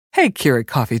Hey, Keurig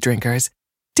coffee drinkers.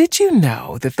 Did you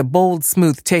know that the bold,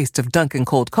 smooth taste of Dunkin'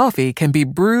 cold coffee can be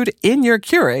brewed in your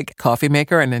Keurig coffee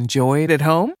maker and enjoyed at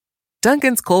home?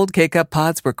 Dunkin's cold K-Cup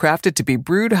pods were crafted to be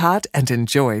brewed hot and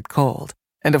enjoyed cold.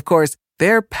 And of course,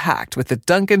 they're packed with the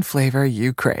Dunkin' flavor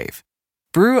you crave.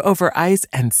 Brew over ice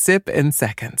and sip in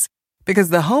seconds. Because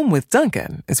the home with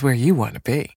Dunkin' is where you want to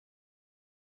be.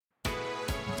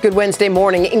 Good Wednesday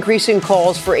morning. Increasing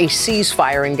calls for a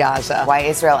ceasefire in Gaza. Why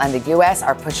Israel and the U.S.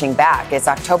 are pushing back. It's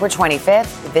October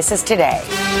 25th. This is Today.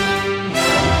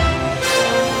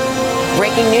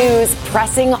 Breaking news,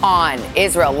 pressing on.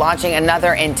 Israel launching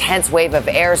another intense wave of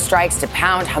airstrikes to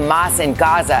pound Hamas in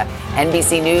Gaza.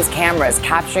 NBC News cameras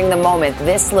capturing the moment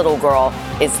this little girl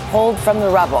is pulled from the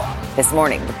rubble. This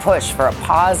morning, the push for a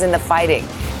pause in the fighting.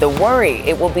 The worry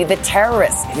it will be the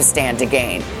terrorists who stand to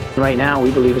gain. Right now,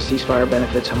 we believe a ceasefire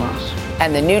benefits Hamas.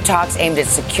 And the new talks aimed at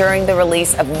securing the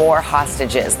release of more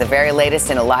hostages. The very latest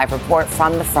in a live report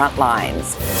from the front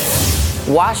lines.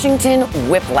 Washington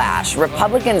whiplash.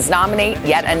 Republicans nominate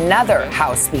yet another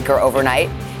House Speaker overnight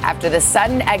after the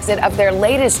sudden exit of their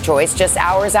latest choice just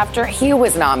hours after he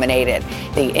was nominated.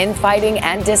 The infighting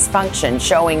and dysfunction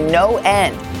showing no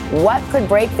end. What could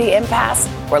break the impasse?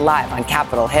 We're live on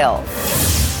Capitol Hill.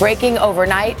 Breaking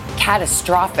overnight,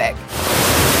 catastrophic.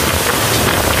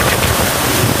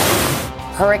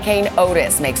 Hurricane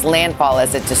Otis makes landfall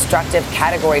as a destructive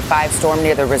Category 5 storm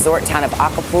near the resort town of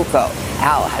Acapulco.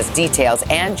 Al has details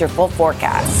and your full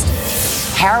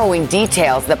forecast. Harrowing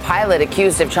details. The pilot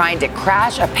accused of trying to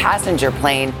crash a passenger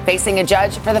plane facing a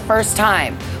judge for the first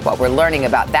time. What we're learning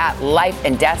about that life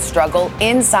and death struggle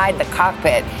inside the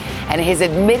cockpit and his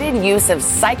admitted use of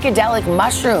psychedelic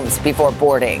mushrooms before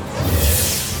boarding.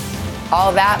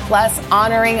 All that plus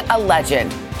honoring a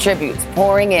legend. Tributes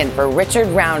pouring in for Richard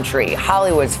Roundtree,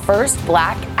 Hollywood's first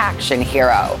black action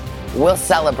hero. We'll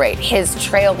celebrate his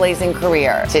trailblazing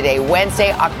career today,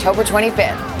 Wednesday, October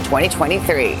 25th,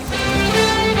 2023.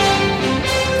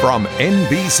 From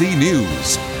NBC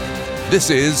News, this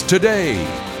is Today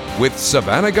with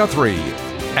Savannah Guthrie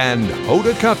and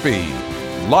Hoda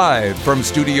Kotb, live from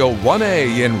Studio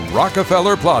 1A in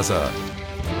Rockefeller Plaza.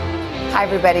 Hi,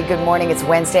 everybody. Good morning. It's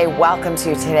Wednesday. Welcome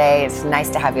to Today. It's nice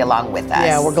to have you along with us.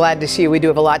 Yeah, we're glad to see you. We do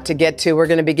have a lot to get to. We're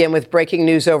going to begin with breaking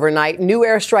news overnight. New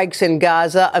airstrikes in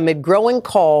Gaza amid growing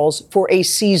calls for a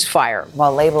ceasefire.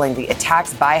 While labeling the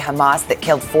attacks by Hamas that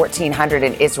killed 1,400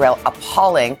 in Israel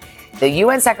appalling, the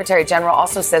UN Secretary General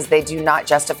also says they do not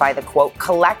justify the, quote,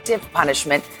 collective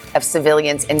punishment of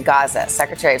civilians in Gaza.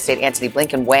 Secretary of State Antony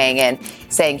Blinken weighing in,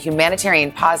 saying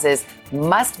humanitarian pauses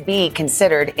must be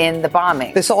considered in the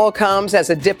bombing. This all comes as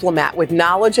a diplomat with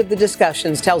knowledge of the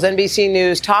discussions tells NBC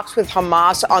News talks with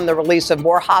Hamas on the release of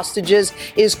more hostages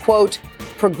is, quote,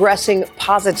 progressing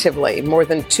positively. More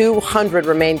than 200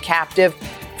 remain captive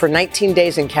for 19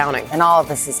 days and counting. And all of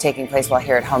this is taking place while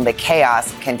here at home. The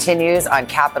chaos continues on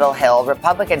Capitol Hill.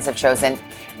 Republicans have chosen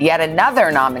yet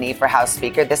another nominee for House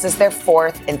Speaker. This is their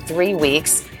fourth in 3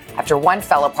 weeks after one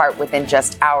fell apart within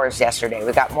just hours yesterday.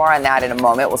 We've got more on that in a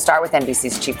moment. We'll start with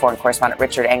NBC's chief foreign correspondent,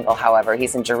 Richard Engel, however.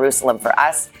 He's in Jerusalem for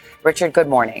us. Richard, good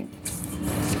morning.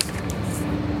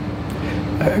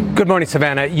 Good morning,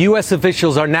 Savannah. U.S.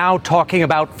 officials are now talking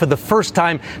about, for the first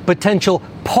time, potential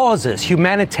pauses,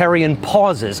 humanitarian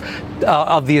pauses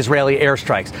of the Israeli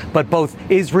airstrikes. But both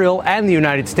Israel and the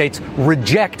United States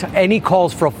reject any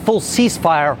calls for a full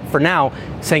ceasefire for now,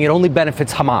 saying it only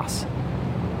benefits Hamas.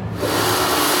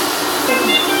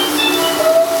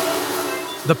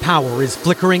 The power is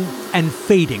flickering and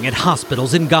fading at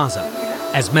hospitals in Gaza,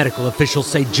 as medical officials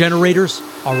say generators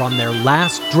are on their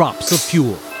last drops of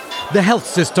fuel. The health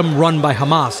system run by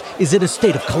Hamas is in a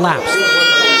state of collapse,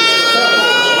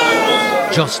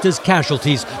 just as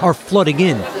casualties are flooding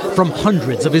in from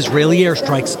hundreds of Israeli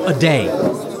airstrikes a day.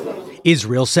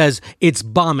 Israel says it's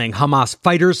bombing Hamas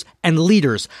fighters and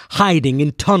leaders hiding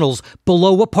in tunnels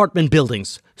below apartment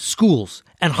buildings, schools,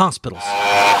 and hospitals.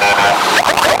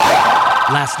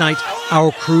 Last night,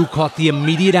 our crew caught the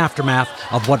immediate aftermath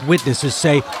of what witnesses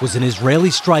say was an Israeli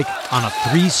strike on a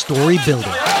 3-story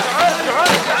building.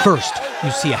 First,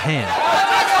 you see a hand.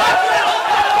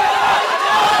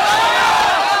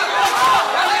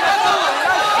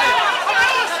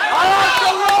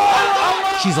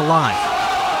 She's alive.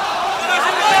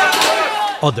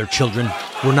 Other children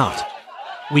were not.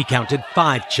 We counted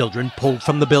 5 children pulled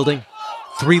from the building,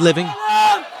 3 living,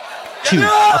 2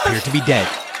 appear to be dead.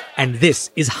 And this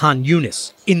is Han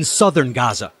Yunis in southern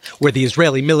Gaza, where the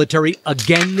Israeli military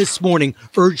again this morning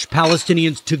urged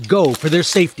Palestinians to go for their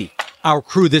safety. Our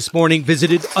crew this morning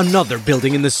visited another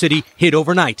building in the city hit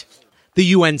overnight. The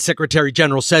UN Secretary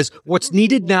General says what's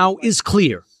needed now is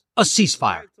clear, a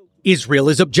ceasefire. Israel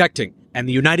is objecting, and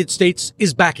the United States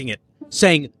is backing it,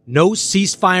 saying no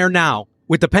ceasefire now,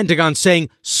 with the Pentagon saying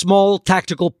small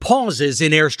tactical pauses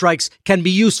in airstrikes can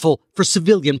be useful for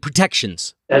civilian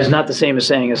protections. That is not the same as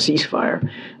saying a ceasefire.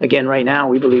 Again, right now,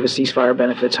 we believe a ceasefire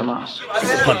benefits Hamas.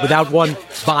 But without one,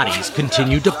 bodies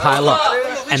continue to pile up,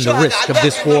 and the risk of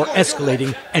this war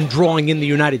escalating and drawing in the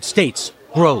United States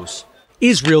grows.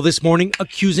 Israel this morning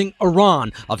accusing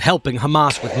Iran of helping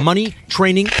Hamas with money,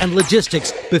 training, and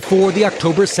logistics before the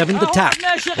October 7th attack,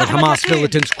 when Hamas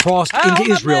militants crossed into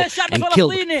Israel and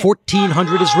killed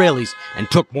 1,400 Israelis and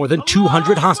took more than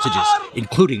 200 hostages,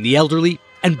 including the elderly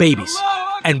and babies.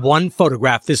 And one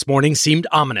photograph this morning seemed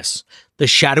ominous. The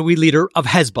shadowy leader of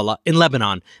Hezbollah in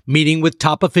Lebanon meeting with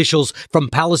top officials from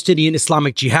Palestinian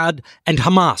Islamic Jihad and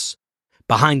Hamas.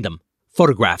 Behind them,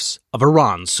 photographs of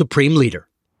Iran's supreme leader.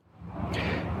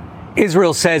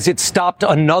 Israel says it stopped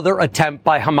another attempt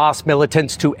by Hamas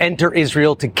militants to enter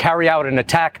Israel to carry out an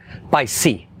attack by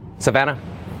sea. Savannah?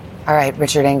 All right,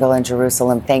 Richard Engel in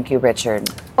Jerusalem. Thank you, Richard.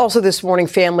 Also this morning,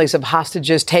 families of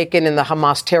hostages taken in the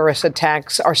Hamas terrorist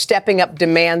attacks are stepping up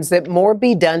demands that more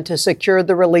be done to secure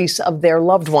the release of their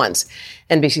loved ones.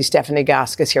 NBC's Stephanie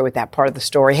Gosk is here with that part of the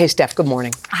story. Hey, Steph, good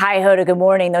morning. Hi, Hoda, good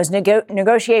morning. Those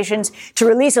negotiations to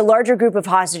release a larger group of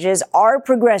hostages are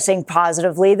progressing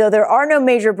positively, though there are no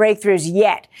major breakthroughs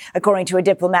yet, according to a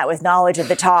diplomat with knowledge of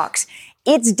the talks.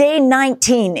 It's day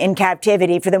 19 in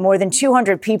captivity for the more than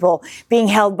 200 people being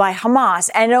held by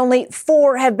Hamas, and only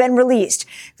 4 have been released.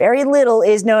 Very little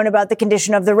is known about the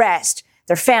condition of the rest.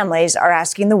 Their families are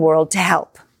asking the world to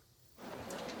help.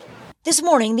 This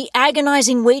morning, the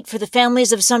agonizing wait for the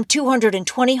families of some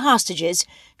 220 hostages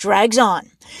drags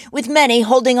on, with many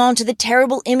holding on to the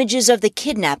terrible images of the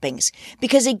kidnappings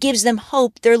because it gives them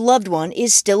hope their loved one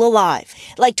is still alive,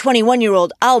 like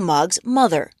 21-year-old Almog's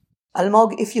mother.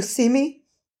 Almog, if you see me,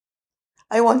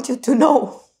 I want you to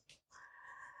know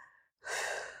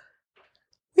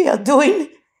we are doing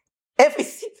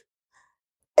everything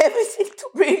to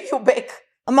bring you back.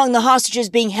 Among the hostages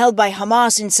being held by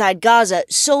Hamas inside Gaza,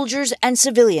 soldiers and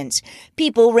civilians,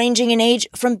 people ranging in age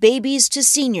from babies to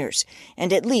seniors,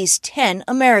 and at least 10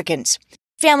 Americans.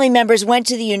 Family members went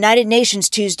to the United Nations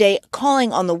Tuesday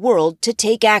calling on the world to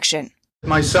take action.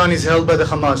 My son is held by the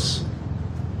Hamas.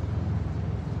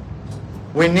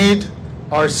 We need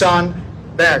our son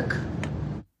back.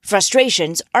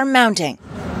 Frustrations are mounting.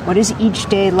 What is each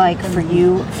day like for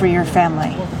you, for your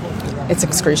family? It's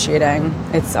excruciating.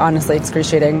 It's honestly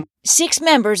excruciating. 6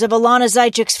 members of Alana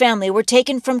Zaychuk's family were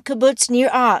taken from kibbutz near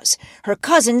Oz, her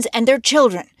cousins and their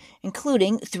children,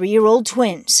 including 3-year-old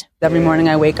twins. Every morning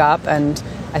I wake up and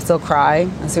I still cry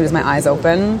as soon as my eyes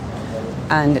open.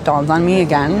 And it dawns on me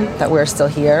again that we're still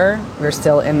here. We're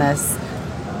still in this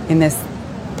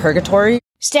purgatory.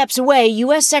 Steps away,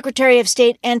 U.S. Secretary of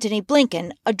State Antony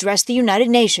Blinken addressed the United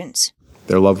Nations.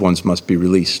 Their loved ones must be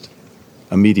released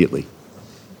immediately,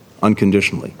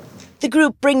 unconditionally. The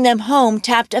group Bring Them Home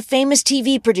tapped a famous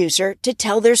TV producer to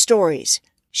tell their stories,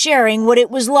 sharing what it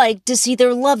was like to see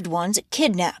their loved ones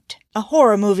kidnapped, a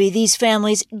horror movie these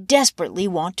families desperately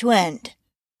want to end.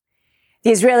 The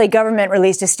Israeli government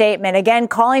released a statement, again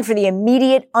calling for the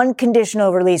immediate,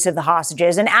 unconditional release of the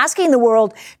hostages and asking the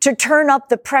world to turn up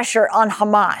the pressure on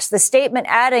Hamas. The statement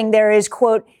adding there is,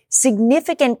 quote,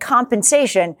 significant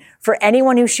compensation for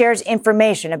anyone who shares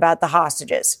information about the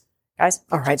hostages. Guys?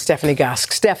 All right, Stephanie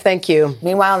Gosk. Steph, thank you.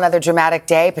 Meanwhile, another dramatic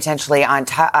day potentially on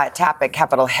tap at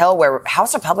Capitol Hill, where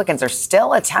House Republicans are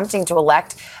still attempting to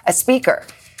elect a speaker.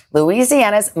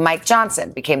 Louisiana's Mike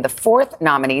Johnson became the 4th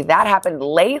nominee. That happened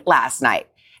late last night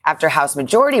after House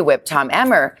Majority Whip Tom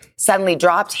Emmer suddenly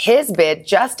dropped his bid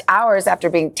just hours after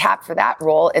being tapped for that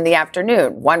role in the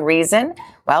afternoon. One reason?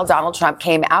 Well, Donald Trump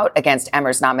came out against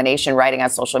Emmer's nomination, writing on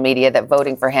social media that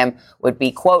voting for him would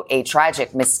be, quote, a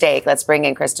tragic mistake. Let's bring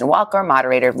in Kristen Walker,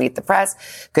 moderator of Meet the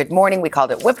Press. Good morning. We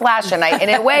called it whiplash, and in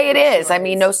a way it is. I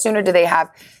mean, no sooner do they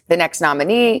have the next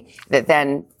nominee that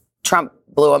then Trump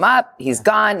blew him up. He's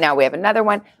gone. Now we have another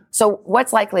one. So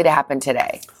what's likely to happen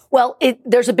today? Well,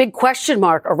 there's a big question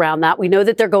mark around that. We know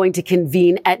that they're going to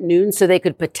convene at noon, so they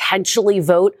could potentially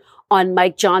vote on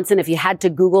Mike Johnson. If you had to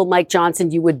Google Mike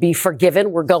Johnson, you would be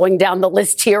forgiven. We're going down the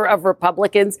list here of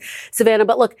Republicans, Savannah.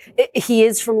 But look, he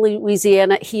is from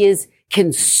Louisiana. He is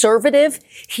conservative.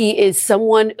 He is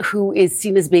someone who is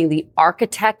seen as being the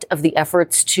architect of the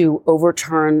efforts to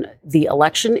overturn the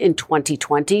election in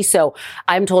 2020. So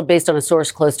I'm told, based on a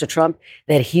source close to Trump,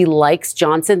 that he likes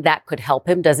Johnson. That could help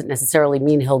him. Doesn't necessarily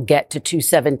mean he'll get to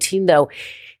 217, though.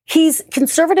 He's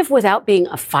conservative without being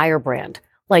a firebrand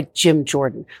like Jim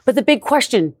Jordan. But the big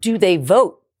question, do they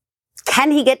vote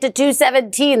Can he get to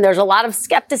 217? There's a lot of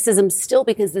skepticism still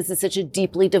because this is such a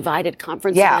deeply divided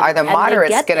conference. Yeah, are the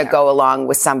moderates going to go along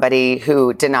with somebody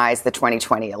who denies the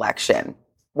 2020 election?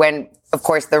 When, of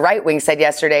course, the right wing said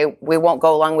yesterday, we won't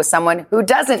go along with someone who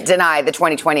doesn't deny the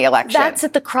 2020 election. That's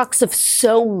at the crux of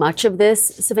so much of this,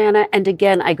 Savannah. And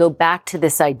again, I go back to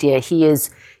this idea. He is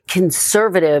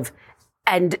conservative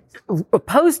and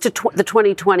opposed to the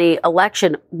 2020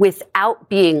 election without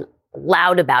being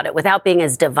loud about it, without being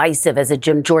as divisive as a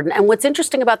Jim Jordan. And what's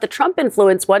interesting about the Trump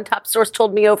influence, one top source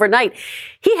told me overnight,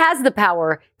 he has the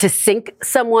power to sink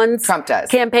someone's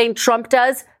campaign. Trump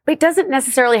does. But he doesn't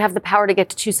necessarily have the power to get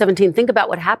to 217. Think about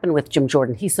what happened with Jim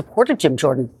Jordan. He supported Jim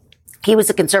Jordan. He was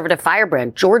a conservative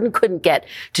firebrand. Jordan couldn't get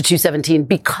to 217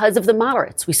 because of the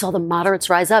moderates. We saw the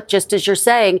moderates rise up, just as you're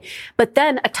saying. But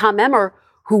then a Tom Emmer,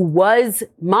 who was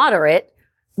moderate,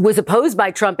 was opposed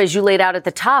by Trump, as you laid out at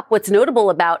the top. What's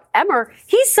notable about Emmer,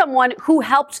 he's someone who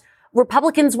helped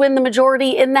Republicans win the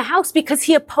majority in the House because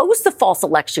he opposed the false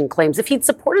election claims. If he'd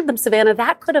supported them, Savannah,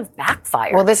 that could have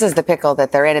backfired. Well, this is the pickle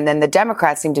that they're in. And then the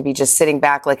Democrats seem to be just sitting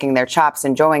back, licking their chops,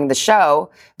 enjoying the show.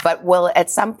 But will at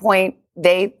some point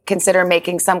they consider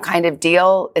making some kind of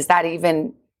deal? Is that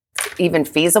even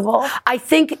feasible? I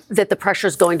think that the pressure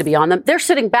is going to be on them. They're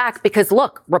sitting back because,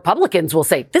 look, Republicans will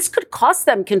say this could cost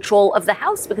them control of the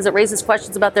House because it raises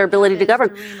questions about their ability to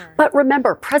govern. But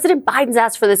remember, President Biden's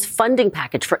asked for this funding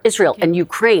package for Israel and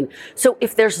Ukraine. So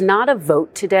if there's not a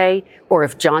vote today, or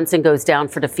if Johnson goes down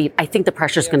for defeat, I think the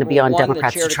pressure is going to be on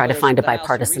Democrats to try to find a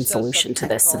bipartisan solution to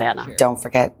this, Savannah. Don't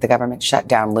forget the government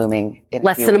shutdown looming in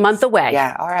less than a month away.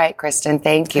 Yeah. All right, Kristen.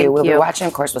 Thank you. We'll be watching.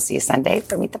 Of course, we'll see you Sunday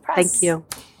for Meet the Press. Thank you.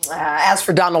 As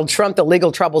for Donald Trump, the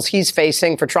legal troubles he's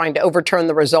facing for trying to overturn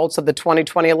the results of the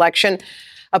 2020 election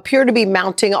appear to be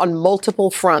mounting on multiple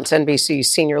fronts. NBC's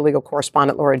senior legal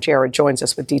correspondent Laura Jarrett joins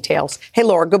us with details. Hey,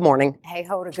 Laura, good morning. Hey,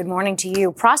 Hoda, good morning to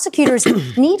you. Prosecutors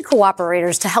need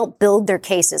cooperators to help build their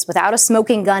cases. Without a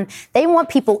smoking gun, they want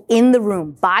people in the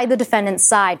room by the defendant's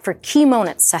side for key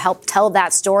moments to help tell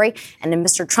that story. And in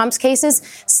Mr. Trump's cases,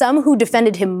 some who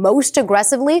defended him most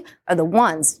aggressively are the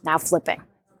ones now flipping.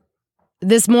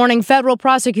 This morning, federal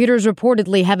prosecutors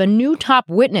reportedly have a new top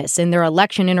witness in their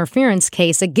election interference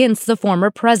case against the former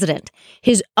president,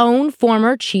 his own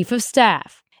former chief of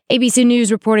staff. ABC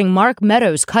News reporting Mark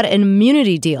Meadows cut an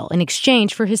immunity deal in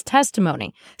exchange for his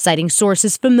testimony, citing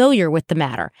sources familiar with the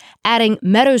matter, adding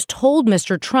Meadows told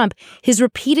Mr. Trump his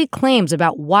repeated claims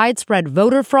about widespread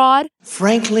voter fraud,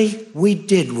 frankly, we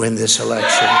did win this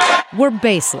election, were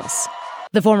baseless.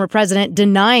 The former president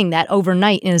denying that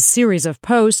overnight in a series of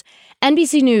posts.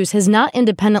 NBC News has not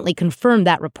independently confirmed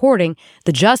that reporting.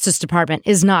 The Justice Department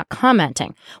is not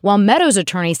commenting, while Meadows'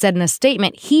 attorney said in a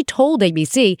statement he told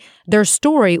ABC their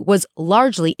story was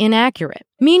largely inaccurate.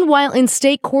 Meanwhile, in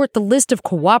state court, the list of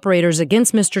cooperators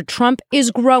against Mr. Trump is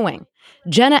growing.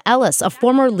 Jenna Ellis, a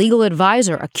former legal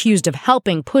advisor accused of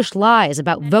helping push lies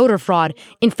about voter fraud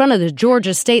in front of the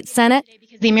Georgia State Senate,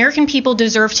 the American people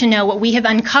deserve to know what we have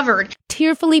uncovered,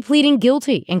 tearfully pleading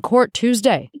guilty in court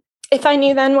Tuesday. If I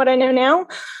knew then what I know now,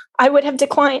 I would have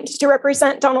declined to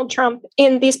represent Donald Trump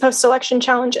in these post-election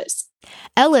challenges.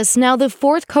 Ellis, now the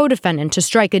fourth co-defendant to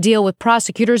strike a deal with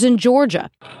prosecutors in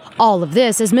Georgia. All of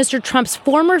this as Mr. Trump's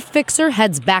former fixer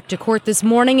heads back to court this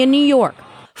morning in New York.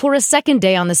 For a second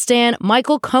day on the stand,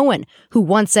 Michael Cohen, who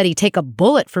once said he'd take a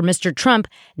bullet for Mr. Trump,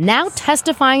 now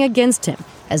testifying against him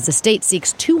as the state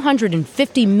seeks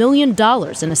 $250 million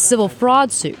in a civil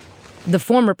fraud suit. The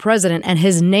former president and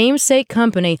his namesake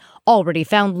company already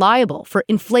found liable for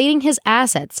inflating his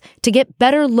assets to get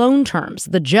better loan terms.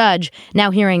 The judge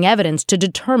now hearing evidence to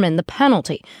determine the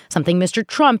penalty, something Mr.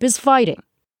 Trump is fighting.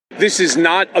 This is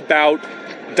not about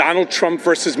Donald Trump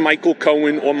versus Michael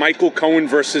Cohen or Michael Cohen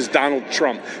versus Donald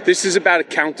Trump. This is about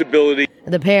accountability.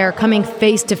 The pair coming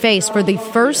face to face for the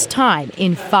first time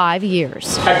in 5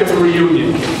 years. Heck of a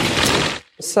reunion.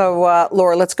 So,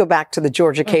 Laura, let's go back to the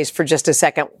Georgia case for just a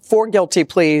second. 4 guilty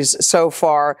pleas so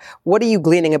far. What are you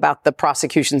gleaning about the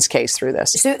prosecution's case through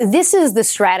this? So this is the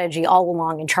strategy all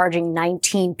along in charging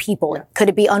 19 people. Could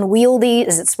it be unwieldy?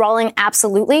 Is it sprawling?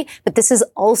 Absolutely. But this is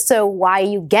also why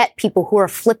you get people who are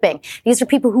flipping. These are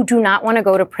people who do not want to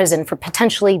go to prison for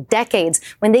potentially decades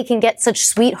when they can get such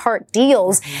sweetheart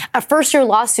deals. A first-year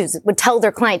lawsuit would tell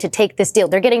their client to take this deal.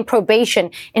 They're getting probation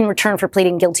in return for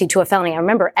pleading guilty to a felony. I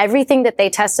remember everything that they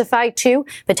testify to,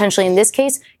 potentially in this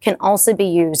case, can also be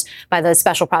used by the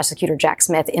special prosecutor Jack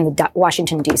Smith in the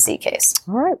Washington, D.C. case.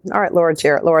 All right, Laura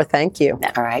Jarrett. Laura, thank you.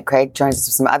 All right, Craig joins us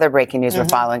with some other breaking news we're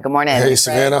following. Good morning. Hey,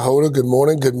 Savannah, Hoda, good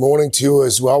morning. Good morning to you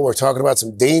as well. We're talking about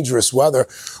some dangerous weather.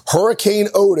 Hurricane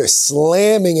Otis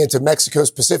slamming into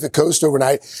Mexico's Pacific coast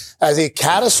overnight as a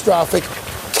catastrophic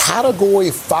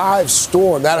Category 5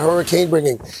 storm. That hurricane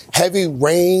bringing heavy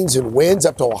rains and winds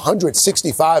up to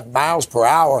 165 miles per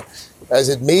hour as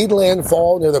it made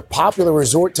landfall near the popular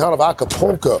resort town of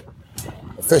Acapulco.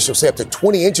 Officials say up to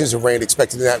 20 inches of rain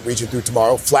expected in that region through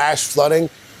tomorrow. Flash flooding,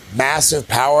 massive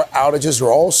power outages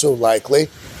are also likely.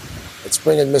 Let's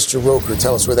bring in Mr. Roker.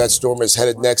 Tell us where that storm is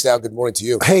headed next. Al, good morning to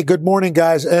you. Hey, good morning,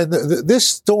 guys. And this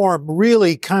storm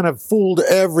really kind of fooled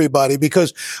everybody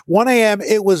because 1 a.m.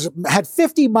 had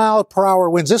 50 mile per hour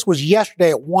winds. This was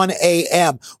yesterday at 1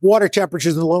 a.m. Water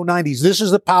temperatures in the low 90s. This is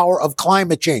the power of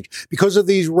climate change. Because of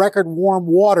these record warm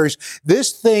waters,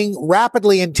 this thing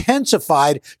rapidly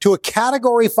intensified to a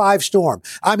Category 5 storm.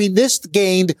 I mean, this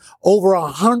gained over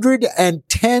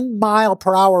 110 mile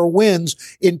per hour winds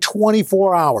in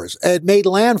 24 hours. It made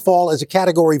landfall as a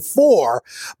Category 4,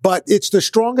 but it's the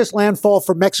strongest landfall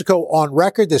for Mexico on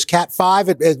record. This Cat 5,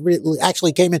 it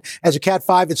actually came in as a Cat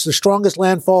 5. It's the strongest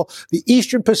landfall, the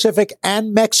Eastern Pacific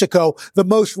and Mexico, the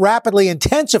most rapidly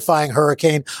intensifying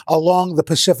hurricane along the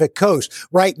Pacific coast.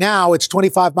 Right now, it's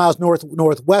 25 miles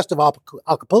northwest of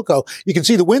Acapulco. You can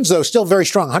see the winds, though, still very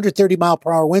strong, 130 mile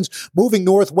per hour winds, moving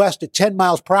northwest at 10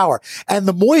 miles per hour. And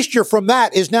the moisture from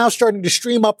that is now starting to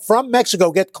stream up from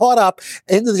Mexico, get caught up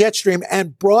into the jet stream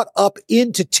and brought up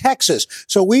into Texas.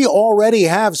 So we already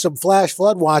have some flash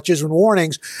flood watches and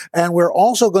warnings, and we're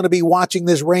also going to be watching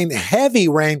this rain, heavy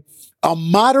rain, a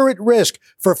moderate risk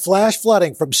for flash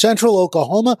flooding from central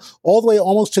Oklahoma all the way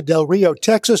almost to Del Rio,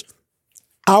 Texas.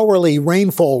 Hourly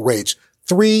rainfall rates,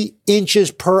 3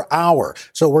 inches per hour.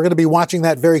 So we're going to be watching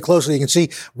that very closely. You can see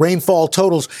rainfall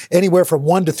totals anywhere from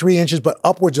 1 to 3 inches, but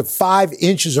upwards of 5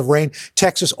 inches of rain,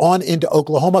 Texas on into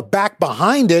Oklahoma. Back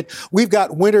behind it, we've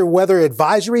got winter weather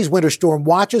advisories, winter storm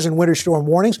watches, and winter storm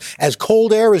warnings as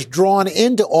cold air is drawn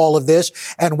into all of this.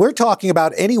 And we're talking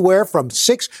about anywhere from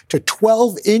 6 to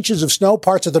 12 inches of snow,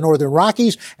 parts of the northern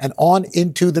Rockies and on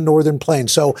into the northern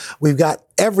plains. So we've got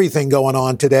everything going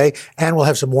on today, and we'll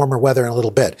have some warmer weather in a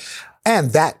little bit.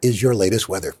 And that is your latest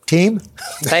weather. Team?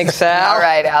 Thanks, Al. All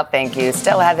right, Al, thank you.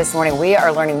 Still ahead this morning, we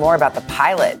are learning more about the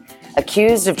pilot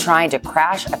accused of trying to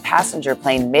crash a passenger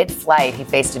plane mid-flight. He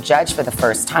faced a judge for the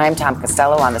first time. Tom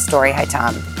Costello on the story. Hi,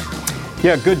 Tom.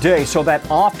 Yeah, good day. So that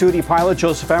off-duty pilot,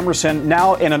 Joseph Emerson,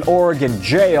 now in an Oregon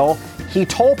jail. He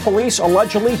told police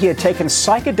allegedly he had taken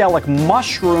psychedelic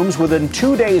mushrooms within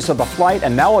 2 days of the flight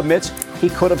and now admits he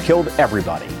could have killed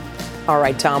everybody. All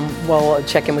right, Tom, we'll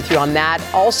check in with you on that.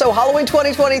 Also, Halloween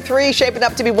 2023 shaping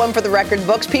up to be one for the record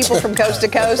books. People from coast to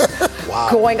coast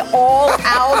going all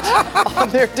out on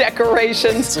their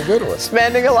decorations. It's a good one.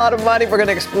 Spending a lot of money. We're going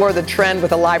to explore the trend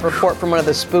with a live report from one of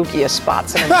the spookiest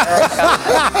spots in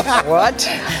America. What?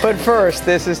 But first,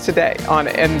 this is Today on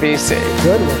NBC.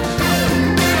 Good one.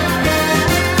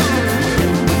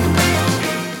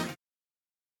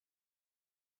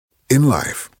 In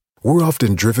life, we're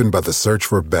often driven by the search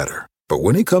for better. But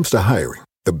when it comes to hiring,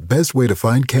 the best way to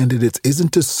find candidates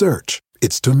isn't to search,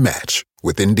 it's to match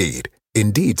with Indeed.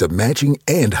 Indeed's a matching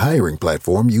and hiring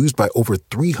platform used by over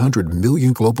 300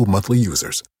 million global monthly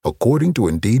users, according to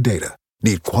Indeed data.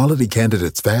 Need quality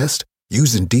candidates fast?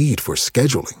 Use Indeed for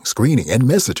scheduling, screening, and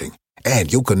messaging,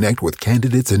 and you'll connect with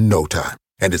candidates in no time.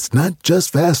 And it's not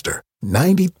just faster.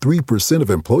 93% of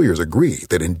employers agree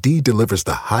that Indeed delivers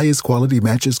the highest quality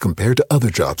matches compared to other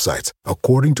job sites,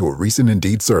 according to a recent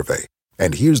Indeed survey.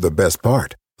 And here's the best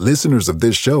part. Listeners of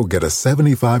this show get a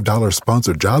 $75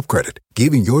 sponsored job credit,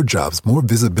 giving your jobs more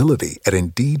visibility at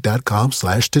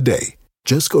Indeed.com/today.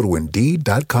 Just go to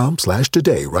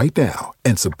Indeed.com/today right now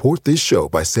and support this show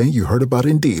by saying you heard about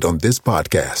Indeed on this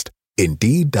podcast.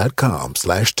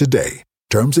 Indeed.com/today.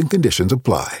 Terms and conditions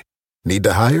apply. Need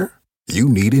to hire? You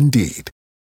need Indeed.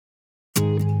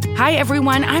 Hi,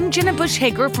 everyone. I'm Jenna Bush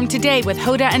Hager from Today with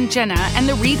Hoda and Jenna and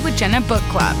the Read with Jenna book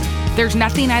club. There's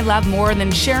nothing I love more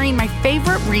than sharing my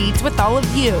favorite reads with all of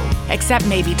you, except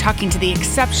maybe talking to the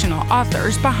exceptional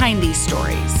authors behind these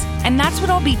stories. And that's what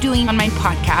I'll be doing on my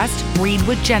podcast, Read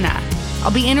with Jenna. I'll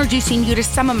be introducing you to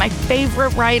some of my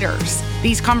favorite writers.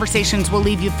 These conversations will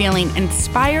leave you feeling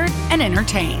inspired and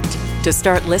entertained. To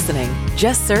start listening,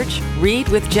 just search Read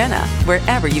with Jenna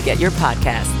wherever you get your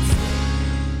podcasts.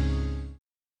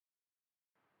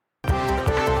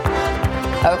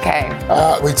 Okay.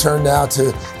 We turn now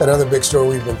to that other big story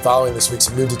we've been following this week.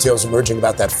 Some new details emerging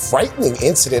about that frightening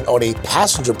incident on a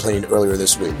passenger plane earlier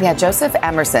this week. Yeah, Joseph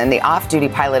Emerson, the off-duty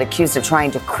pilot accused of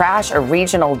trying to crash a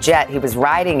regional jet he was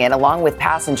riding in along with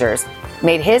passengers,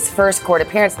 made his first court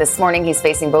appearance this morning. He's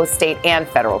facing both state and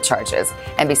federal charges.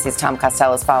 NBC's Tom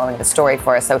Costello is following the story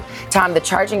for us. So, Tom, the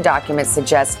charging documents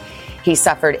suggest he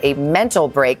suffered a mental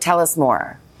break. Tell us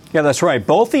more. Yeah, that's right.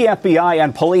 Both the FBI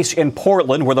and police in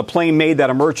Portland, where the plane made that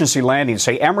emergency landing,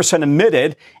 say Emerson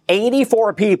admitted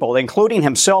 84 people, including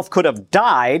himself, could have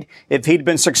died if he'd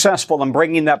been successful in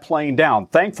bringing that plane down.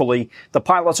 Thankfully, the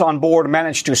pilots on board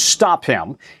managed to stop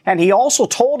him. And he also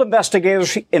told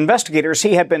investigators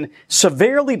he had been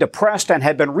severely depressed and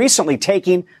had been recently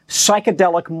taking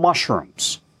psychedelic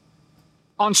mushrooms.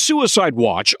 On suicide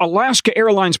watch, Alaska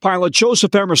Airlines pilot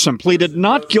Joseph Emerson pleaded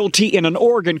not guilty in an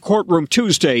Oregon courtroom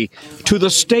Tuesday to the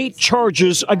state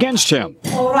charges against him.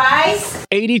 All right.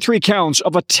 83 counts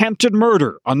of attempted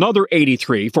murder, another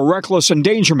 83 for reckless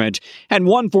endangerment, and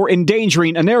one for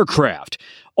endangering an aircraft.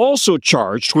 Also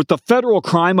charged with the federal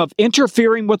crime of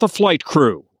interfering with a flight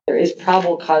crew. There is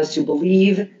probable cause to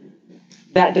believe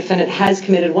that defendant has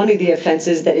committed one of the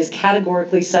offenses that is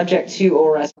categorically subject to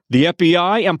arrest. The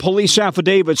FBI and police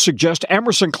affidavits suggest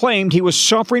Emerson claimed he was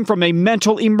suffering from a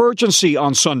mental emergency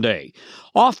on Sunday.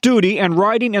 Off duty and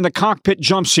riding in the cockpit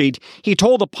jump seat, he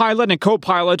told the pilot and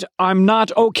co-pilot, "I'm not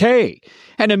okay,"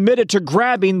 and admitted to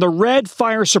grabbing the red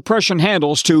fire suppression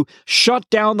handles to shut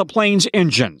down the plane's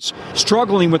engines,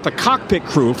 struggling with the cockpit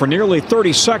crew for nearly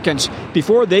 30 seconds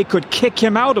before they could kick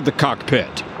him out of the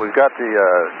cockpit. We've got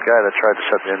the guy that tried to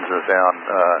shut the engines down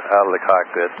out of the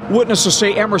cockpit. Witnesses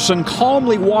say Emerson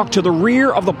calmly walked to the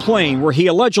rear of the plane where he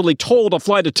allegedly told a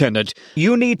flight attendant,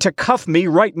 "You need to cuff me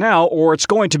right now or it's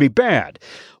going to be bad."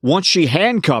 Once she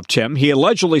handcuffed him, he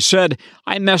allegedly said,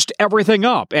 "I messed everything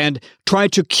up," and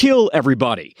tried to kill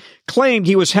everybody. Claimed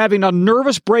he was having a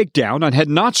nervous breakdown and had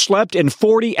not slept in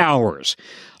 40 hours.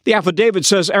 The affidavit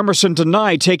says Emerson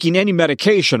denied taking any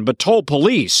medication, but told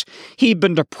police he'd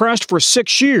been depressed for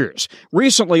 6 years,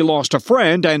 recently lost a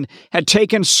friend, and had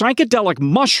taken psychedelic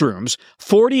mushrooms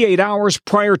 48 hours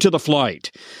prior to the flight.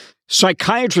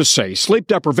 Psychiatrists say sleep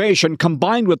deprivation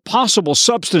combined with possible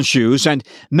substance use and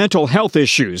mental health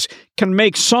issues can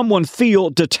make someone feel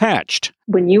detached.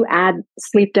 When you add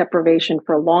sleep deprivation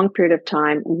for a long period of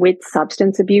time with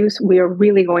substance abuse, we are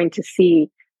really going to see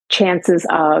chances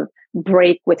of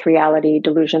break with reality,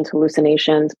 delusions,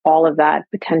 hallucinations, all of that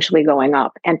potentially going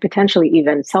up, and potentially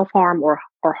even self-harm or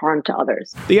harm to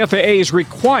others. The FAA's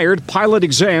required pilot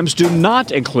exams do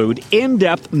not include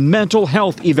in-depth mental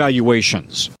health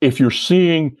evaluations. If you're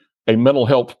seeing a mental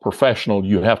health professional,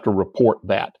 you have to report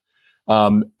that.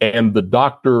 And the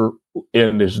doctor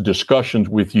in his discussions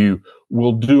with you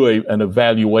will do an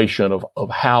evaluation of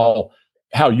how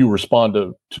you respond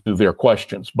to their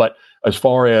questions. But as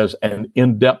far as an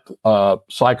in-depth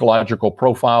psychological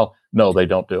profile, no, they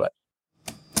don't do it.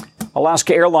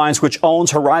 Alaska Airlines, which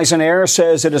owns Horizon Air,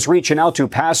 says it is reaching out to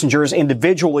passengers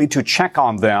individually to check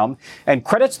on them and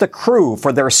credits the crew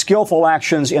for their skillful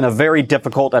actions in a very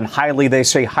difficult and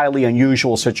highly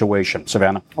unusual situation.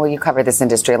 Savannah? Well, you covered this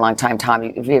industry a long time, Tom.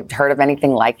 Have you heard of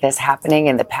anything like this happening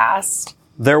in the past?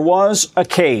 There was a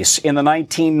case in the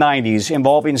 1990s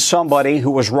involving somebody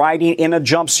who was riding in a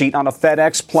jump seat on a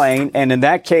FedEx plane. And in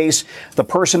that case, the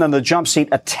person in the jump seat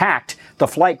attacked the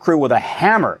flight crew with a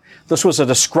hammer. This was a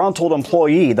disgruntled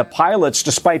employee. The pilots,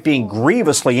 despite being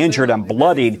grievously injured and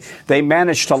bloodied, they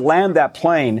managed to land that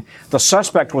plane. The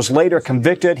suspect was later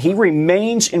convicted. He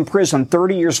remains in prison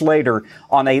 30 years later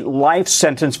on a life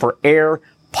sentence for air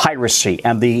piracy.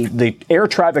 And the air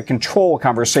traffic control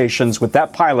conversations with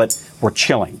that pilot were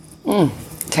chilling.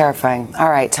 Terrifying. All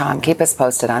right, Tom, keep us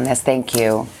posted on this. Thank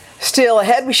you. Still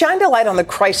ahead, we shined a light on the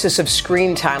crisis of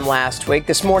screen time last week.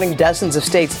 This morning, dozens of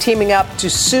states teaming up to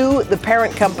sue the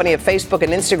parent company of Facebook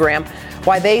and Instagram,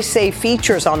 why they say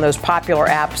features on those popular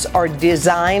apps are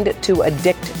designed to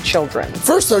addict children.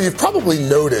 First, though, you've probably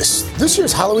noticed this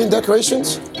year's Halloween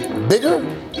decorations, bigger,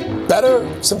 better,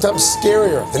 sometimes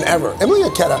scarier than ever. Emilie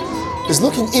Ikeda is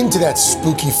looking into that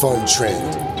spooky fun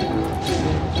trend.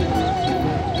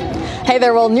 Hey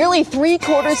there, well, nearly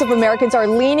 3/4 of Americans are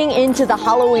leaning into the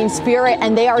Halloween spirit,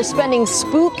 and they are spending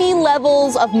spooky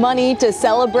levels of money to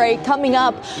celebrate. Coming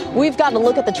up, we've got to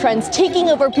look at the trends taking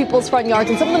over people's front yards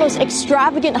and some of the most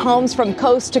extravagant homes from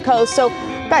coast to coast. So,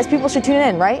 guys, people should tune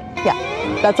in, right? Yeah,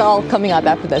 that's all coming up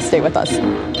after this. Stay with us.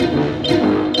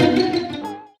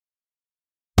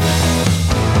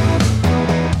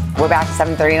 We're back to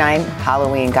 7:39,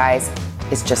 Halloween, guys.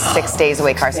 is just 6 days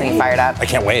away. Carson, you fired up? I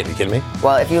can't wait. Are you kidding me?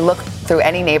 Well, if you look through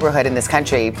any neighborhood in this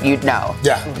country, you'd know.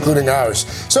 Yeah, including ours.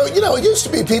 So, it used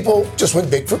to be people just went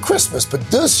big for Christmas, but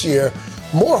this year,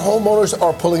 more homeowners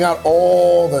are pulling out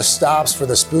all the stops for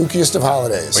the spookiest of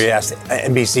holidays. We asked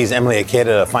NBC's Emilie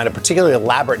Ikeda to find a particularly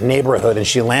elaborate neighborhood, and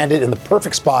she landed in the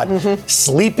perfect spot,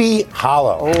 Sleepy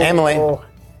Hollow. Emilie.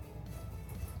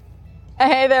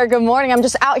 Hey there, good morning. I'm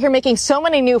just out here making so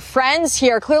many new friends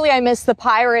here. Clearly I missed the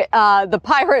pirate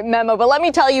memo, but let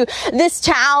me tell you, this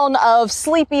town of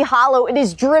Sleepy Hollow, it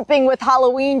is dripping with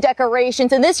Halloween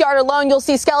decorations. In this yard alone, you'll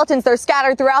see skeletons. They're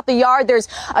scattered throughout the yard. There's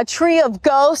a tree of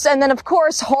ghosts. And then, of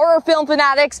course, horror film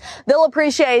fanatics, they'll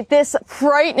appreciate this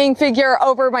frightening figure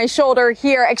over my shoulder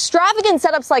here. Extravagant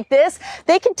setups like this,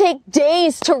 they can take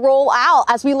days to roll out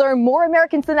as we learn more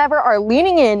Americans than ever are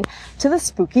leaning in to the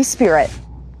spooky spirit.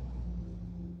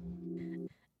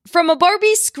 From a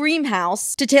Barbie Scream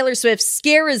House to Taylor Swift's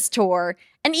Scares Tour,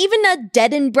 and even a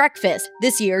Dead and Breakfast,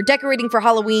 this year decorating for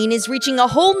Halloween is reaching a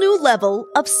whole new level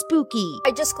of spooky.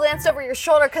 I just glanced over your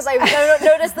shoulder because I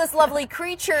noticed this lovely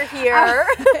creature here.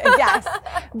 Yes,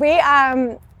 we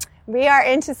are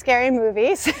into scary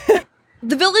movies.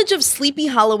 The village of Sleepy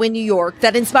Hollow in New York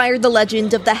that inspired the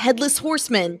legend of the Headless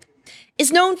Horseman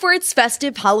is known for its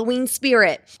festive Halloween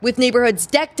spirit, with neighborhoods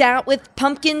decked out with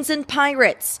pumpkins and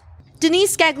pirates.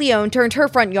 Denise Scaglione turned her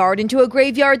front yard into a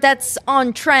graveyard that's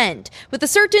on trend, with a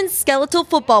certain skeletal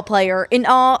football player in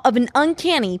awe of an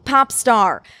uncanny pop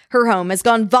star. Her home has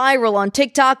gone viral on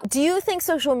TikTok. Do you think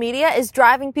social media is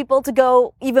driving people to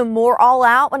go even more all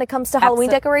out when it comes to Halloween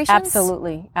decorations?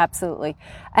 Absolutely.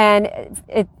 And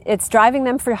it's driving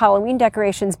them for Halloween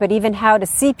decorations, but even how to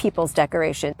see people's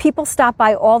decorations. People stop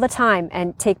by all the time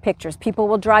and take pictures. People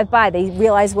will drive by. They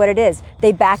realize what it is.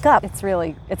 They back up. It's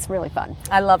really fun.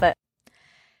 I love it.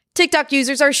 TikTok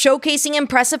users are showcasing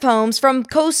impressive homes from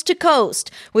coast to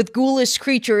coast, with ghoulish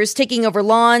creatures taking over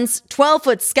lawns,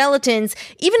 12-foot skeletons,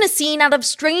 even a scene out of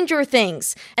Stranger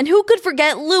Things. And who could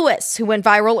forget Lewis, who went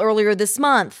viral earlier this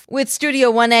month, with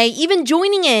Studio 1A even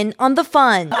joining in on the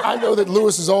fun. I know that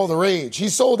Lewis is all the rage.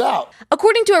 He's sold out.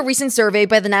 According to a recent survey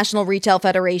by the National Retail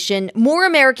Federation, more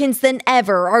Americans than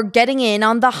ever are getting in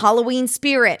on the Halloween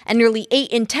spirit, and nearly 8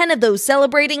 in 10 of those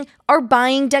celebrating are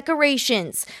buying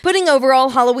decorations, putting overall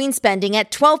Halloween spending at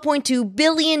 $12.2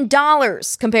 billion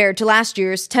compared to last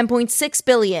year's $10.6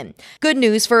 billion. Good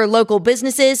news for local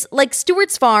businesses like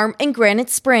Stewart's Farm in Granite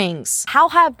Springs. How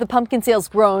have the pumpkin sales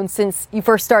grown since you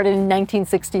first started in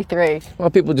 1963? Well,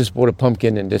 people just bought a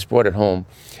pumpkin and just brought it home.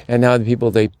 And now the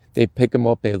people, they pick them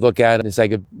up, they look at it. It's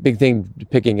like a big thing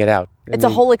picking it out. It's a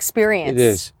whole experience. It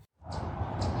is.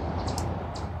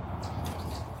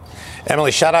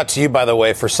 Emilie, shout out to you, by the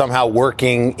way, for somehow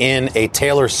working in a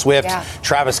Taylor Swift,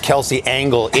 Travis Kelce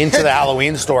angle into the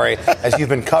Halloween story as you've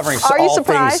been covering all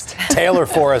things Taylor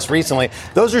for us recently.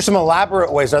 Those are some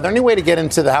elaborate ways. Are there any way to get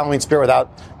into the Halloween spirit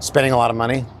without spending a lot of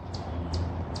money?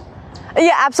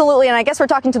 Yeah, absolutely. And I guess we're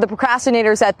talking to the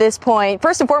procrastinators at this point.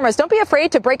 First and foremost, don't be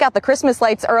afraid to break out the Christmas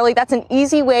lights early. That's an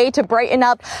easy way to brighten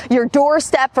up your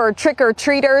doorstep for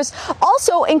trick-or-treaters.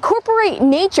 Also, incorporate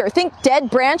nature. Think dead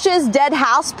branches, dead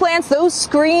houseplants. Those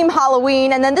scream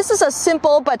Halloween. And then this is a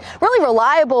simple but really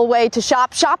reliable way to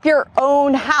shop. Shop your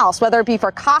own house, whether it be for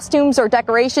costumes or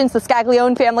decorations. The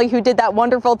Scaglione family who did that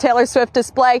wonderful Taylor Swift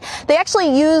display, they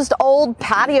actually used old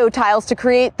patio tiles to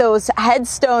create those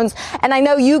headstones. And I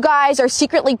know you guys are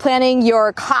secretly planning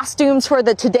your costumes for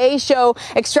the Today Show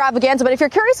extravaganza. But if you're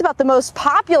curious about the most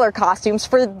popular costumes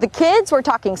for the kids, we're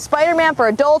talking Spider-Man, for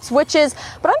adults, witches.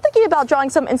 But I'm thinking about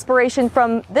drawing some inspiration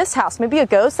from this house. Maybe a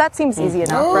ghost. That seems easy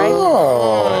enough, right?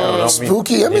 Oh,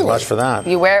 spooky Emilie. Much for that.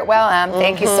 You wear it well, Em.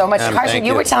 Thank you so much. Carson,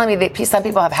 you were telling me that some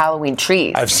people have Halloween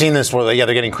trees. I've seen this where they're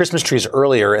getting Christmas trees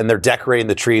earlier and they're decorating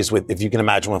the trees with, if you can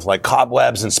imagine, with like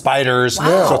cobwebs and spiders.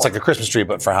 Wow. So it's like a Christmas tree,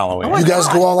 but for Halloween. You guys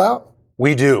go all out?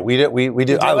 We do.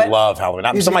 I love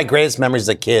Halloween. Some of my greatest memories as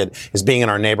a kid is being in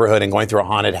our neighborhood and going through a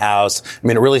haunted house. I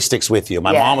mean, it really sticks with you.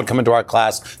 My mom would come into our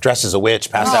class dressed as a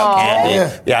witch, pass out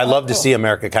candy. Yeah, I love to see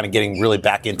America kind of getting really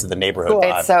back into the neighborhood. Cool.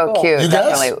 It's so cute. You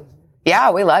definitely. Guys?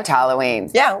 Yeah, we loved Halloween.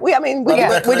 Yeah, we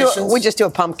just do a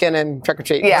pumpkin and trick or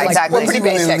treat. Yeah, exactly. Pretty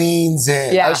basic. Leans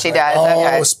in. Yeah. Oh, she does.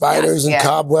 Oh, spiders and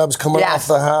cobwebs coming off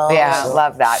the house. Yeah,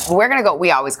 love that. We're going to go. We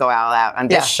always go all out on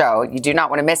this show. You do not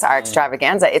want to miss our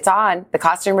extravaganza. It's on the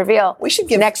costume reveal. We should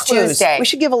give next clues. Tuesday. We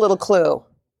should give a little clue.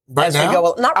 Right now? We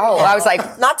go. Not right now. I was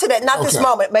like, not today, not this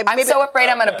moment. Maybe, I'm so afraid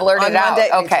I'm going to blurt it out.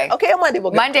 Okay, on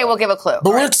Monday we'll give a clue. But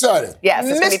we're excited. Yes,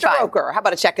 it's going to be fun. Mr. Roker, how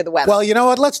about a check of the weather? Well, you know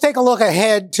what? Let's take a look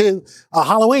ahead to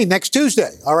Halloween next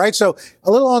Tuesday. All right. So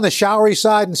a little on the showery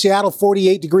side in Seattle,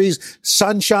 48 degrees,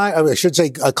 sunshine. I should say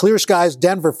clear skies.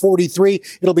 Denver, 43.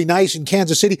 It'll be nice in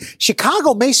Kansas City.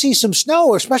 Chicago may see some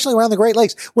snow, especially around the Great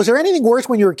Lakes. Was there anything worse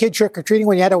when you were a kid trick-or-treating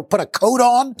when you had to put a coat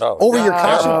on over your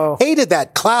costume? Hated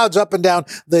that. Clouds up and down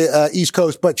the East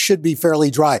Coast, but should be fairly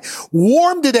dry.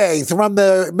 Warm today from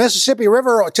the Mississippi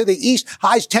River to the east.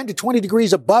 Highs 10 to 20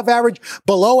 degrees above average,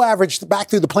 below average back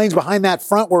through the plains behind that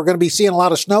front. We're going to be seeing a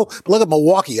lot of snow. But look at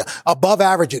Milwaukee, above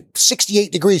average at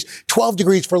 68 degrees, 12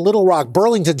 degrees for Little Rock,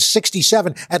 Burlington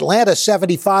 67, Atlanta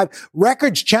 75.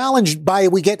 Records challenged by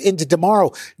we get into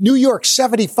tomorrow. New York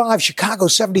 75, Chicago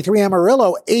 73,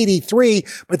 Amarillo 83.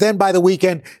 But then by the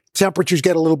weekend, temperatures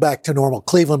get a little back to normal.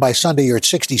 Cleveland by Sunday, you're at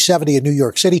 60, 70 in New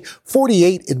York City,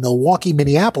 48 in Milwaukee,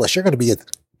 Minneapolis. You're going to be in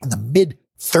the mid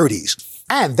 30s.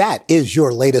 And that is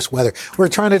your latest weather. We're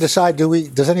trying to decide,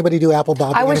 does anybody do apple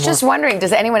bobbing I was anymore? just wondering,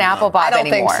 does anyone apple bob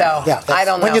anymore? I don't think so. Yeah, I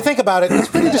don't know. When you think about it, it's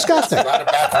pretty disgusting.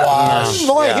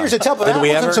 Boy, here's a tub of apples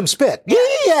and some spit.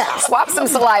 Yeah. Swap some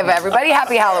saliva, everybody.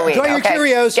 Happy Halloween. Enjoy your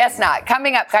Cheerios. Guess not.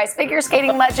 Coming up, guys, figure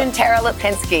skating legend Tara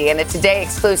Lipinski, in a Today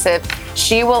exclusive,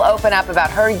 she will open up about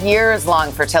her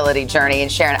years-long fertility journey and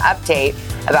share an update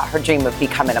about her dream of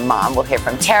becoming a mom. We'll hear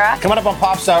from Tara. Coming up on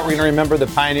Pops Out, we're going to remember the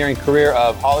pioneering career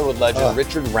of Hollywood legend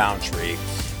Richard Roundtree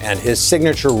and his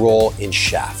signature role in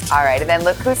Shaft. All right, and then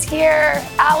look who's here.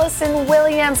 Allison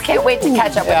Williams. Can't wait to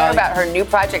catch up with her about her new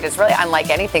project. It's really unlike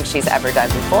anything she's ever done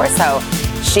before. So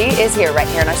she is here right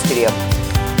here in our studio.